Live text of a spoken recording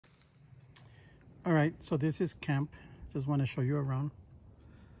All right, so this is camp. Just want to show you around.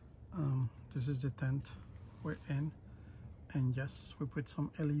 This is the tent we're in, and yes, we put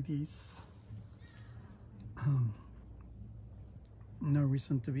some LEDs. No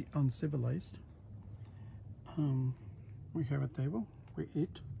reason to be uncivilized. We have a table, we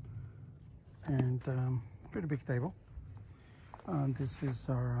eat, and pretty big table. This is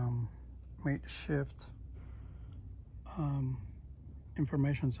our makeshift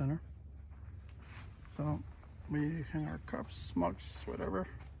information center. So we hang our cups, mugs, whatever.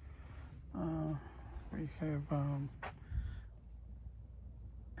 We have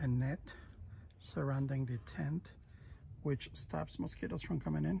a net surrounding the tent, which stops mosquitoes from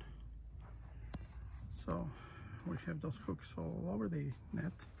coming in. So we have those hooks all over the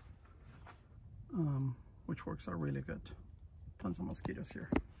net, which works out really good. Tons of mosquitoes here.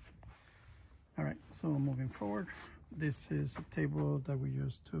 All right, so moving forward, this is a table that we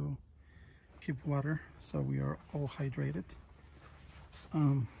use to keep water, so we are all hydrated.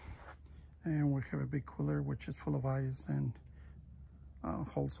 And we have a big cooler which is full of ice and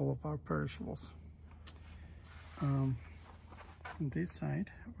holds all of our perishables. On this side,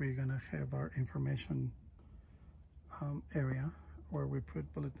 we're gonna have our information area where we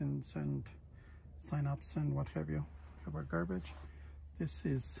put bulletins and sign-ups and what have you. Have our garbage. This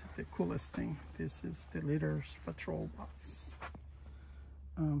is the coolest thing. This is the leaders patrol box.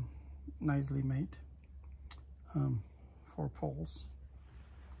 Nicely made. 4 poles.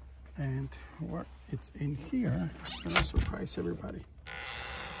 And what it's in here is gonna surprise everybody.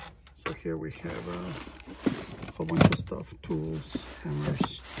 So here we have a whole bunch of stuff: tools,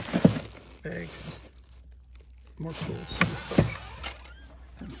 hammers, bags, more tools and stuff.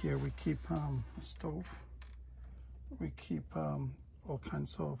 And here we keep a stove. We keep all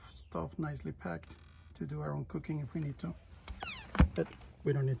kinds of stuff nicely packed to do our own cooking if we need to. But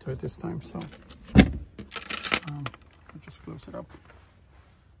we don't need to at this time, so we just close it up.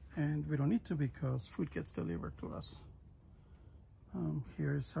 And we don't need to because food gets delivered to us.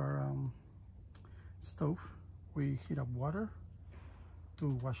 Here's our stove. We heat up water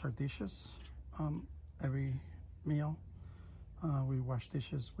to wash our dishes. Every meal, we wash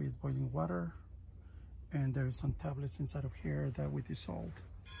dishes with boiling water, and there's some tablets inside of here that we dissolved.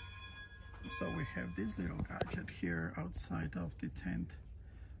 So we have this little gadget here outside of the tent,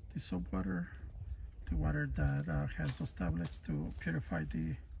 the soap water, the water that has those tablets to purify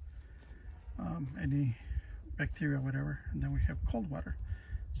the any bacteria, whatever. And then we have cold water.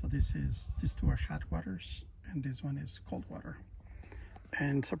 So these two are hot waters, and this one is cold water.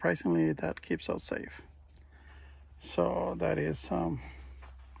 And surprisingly, that keeps us safe. So that is our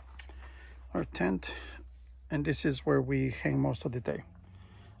tent, and this is where we hang most of the day.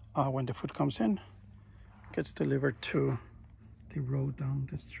 When the food comes in, gets delivered to the road down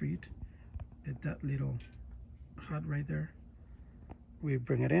the street at that little hut right there. We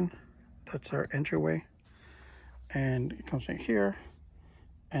bring it in. That's our entryway, and it comes in here,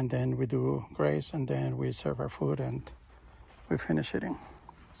 and then we do grace, and then we serve our food and we finish eating.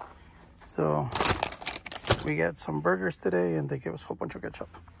 So we get some burgers today, and they give us a whole bunch of ketchup.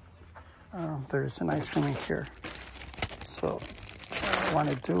 There is an ice cream in here, so what I want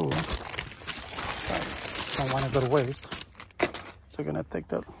to do, I don't want to go to waste, so we're gonna take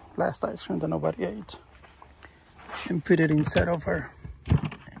the last ice cream that nobody ate and put it inside of our,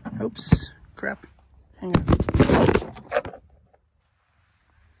 oops, crap, hang on,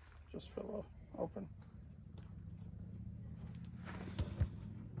 just fell open.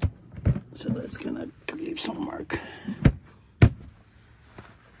 So that's gonna leave some mark.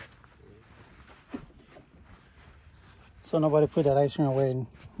 So nobody put that ice cream away and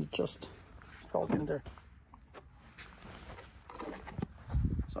it just fell in there.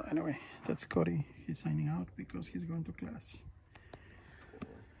 So anyway, that's Cody. He's signing out because he's going to class.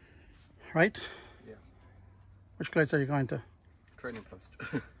 Right? Yeah. Which class are you going to? Trading post.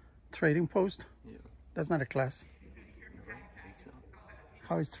 Trading post? Yeah. That's not a class. No, it's not.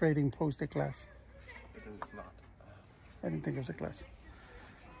 How is trading post a class? Because it's not. I didn't think it was a class.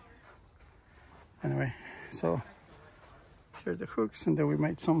 Anyway, so here are the hooks, and then we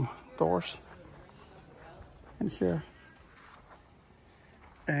made some doors in here.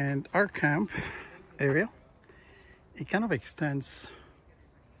 And our camp area, it kind of extends.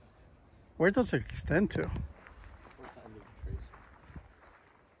 Where does it extend to?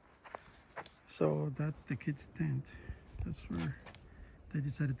 So that's the kids' tent. That's where they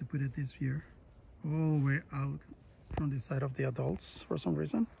decided to put it this year. All the way out from the side of the adults for some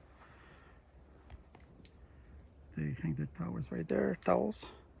reason. They hang their towels right there,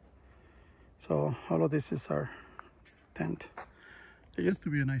 towels. So all of this is our tent. There used to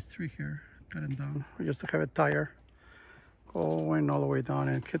be a nice tree here Getting down. We used to have a tire going all the way down,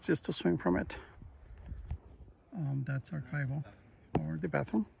 and kids used to swing from it. That's archival, or the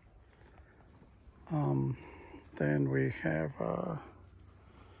bathroom. Then we have a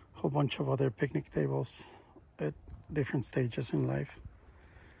whole bunch of other picnic tables at different stages in life.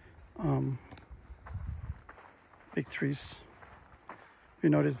 Big trees. You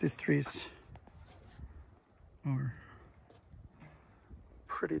notice these trees are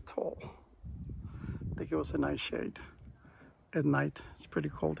pretty tall. They give us a nice shade. At night, it's pretty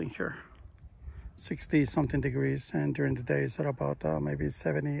cold in here. 60 something degrees, and during the day it's at about maybe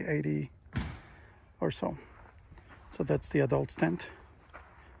 70, 80 or so. So that's the adult tent.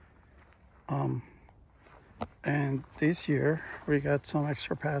 And this year we got some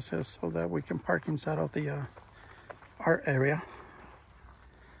extra passes so that we can park inside of the art area,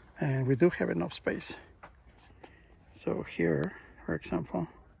 and we do have enough space. So here, for example,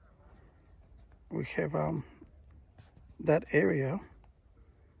 we have that area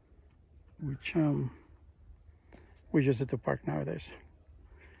which we use it to park nowadays.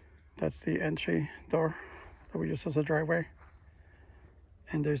 That's the entry door that we use as a driveway.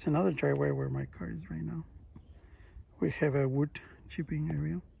 And there's another driveway where my car is right now. We have a wood chipping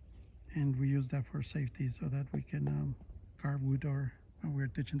area, and we use that for safety so that we can carve wood, or we're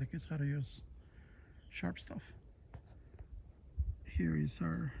teaching the kids how to use sharp stuff. Here is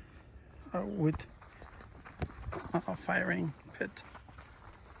our wood firing pit.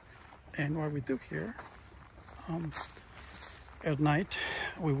 And what we do here, at night,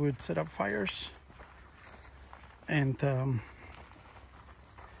 we would set up fires, and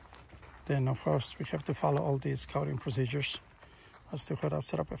then of course we have to follow all these scouting procedures as to how to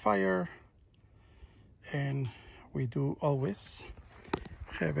set up a fire. And we do always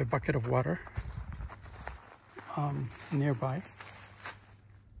have a bucket of water nearby,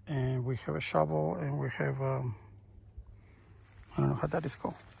 and we have a shovel, and we have I don't know how that is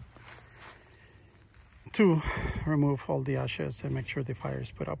called, to remove all the ashes and make sure the fire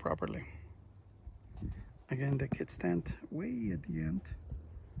is put out properly. Again, the kids tent way at the end.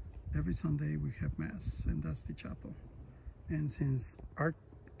 Every Sunday we have mass, and that's the chapel. And since our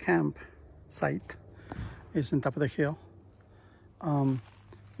camp site is on top of the hill,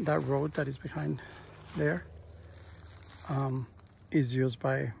 that road that is behind there is used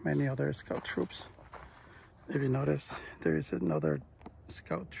by many other scout troops. If you notice, there is another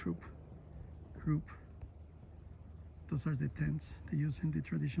scout troop group. Those are the tents they use in the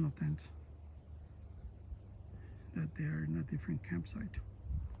traditional tents, that they are in a different campsite.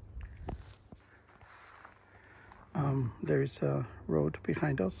 There is a road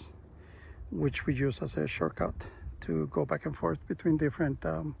behind us which we use as a shortcut to go back and forth between different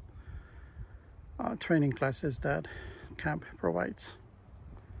training classes that camp provides.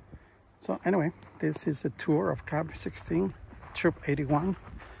 So anyway, this is a tour of Camp 16, Troop 81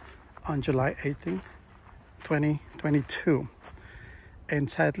 on July 18, 2022. And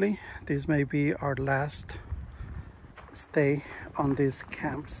sadly, this may be our last stay on this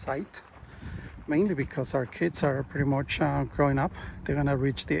campsite, mainly because our kids are pretty much growing up. They're gonna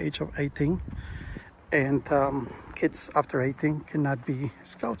reach the age of 18, and kids after 18 cannot be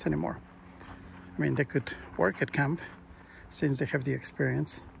scouts anymore. I mean, they could work at camp since they have the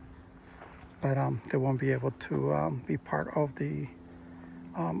experience, but they won't be able to be part of the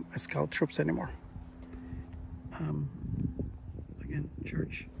scout troops anymore. Again,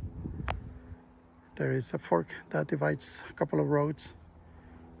 church. There is a fork that divides a couple of roads,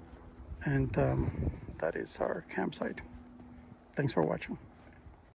 and that is our campsite. Thanks for watching.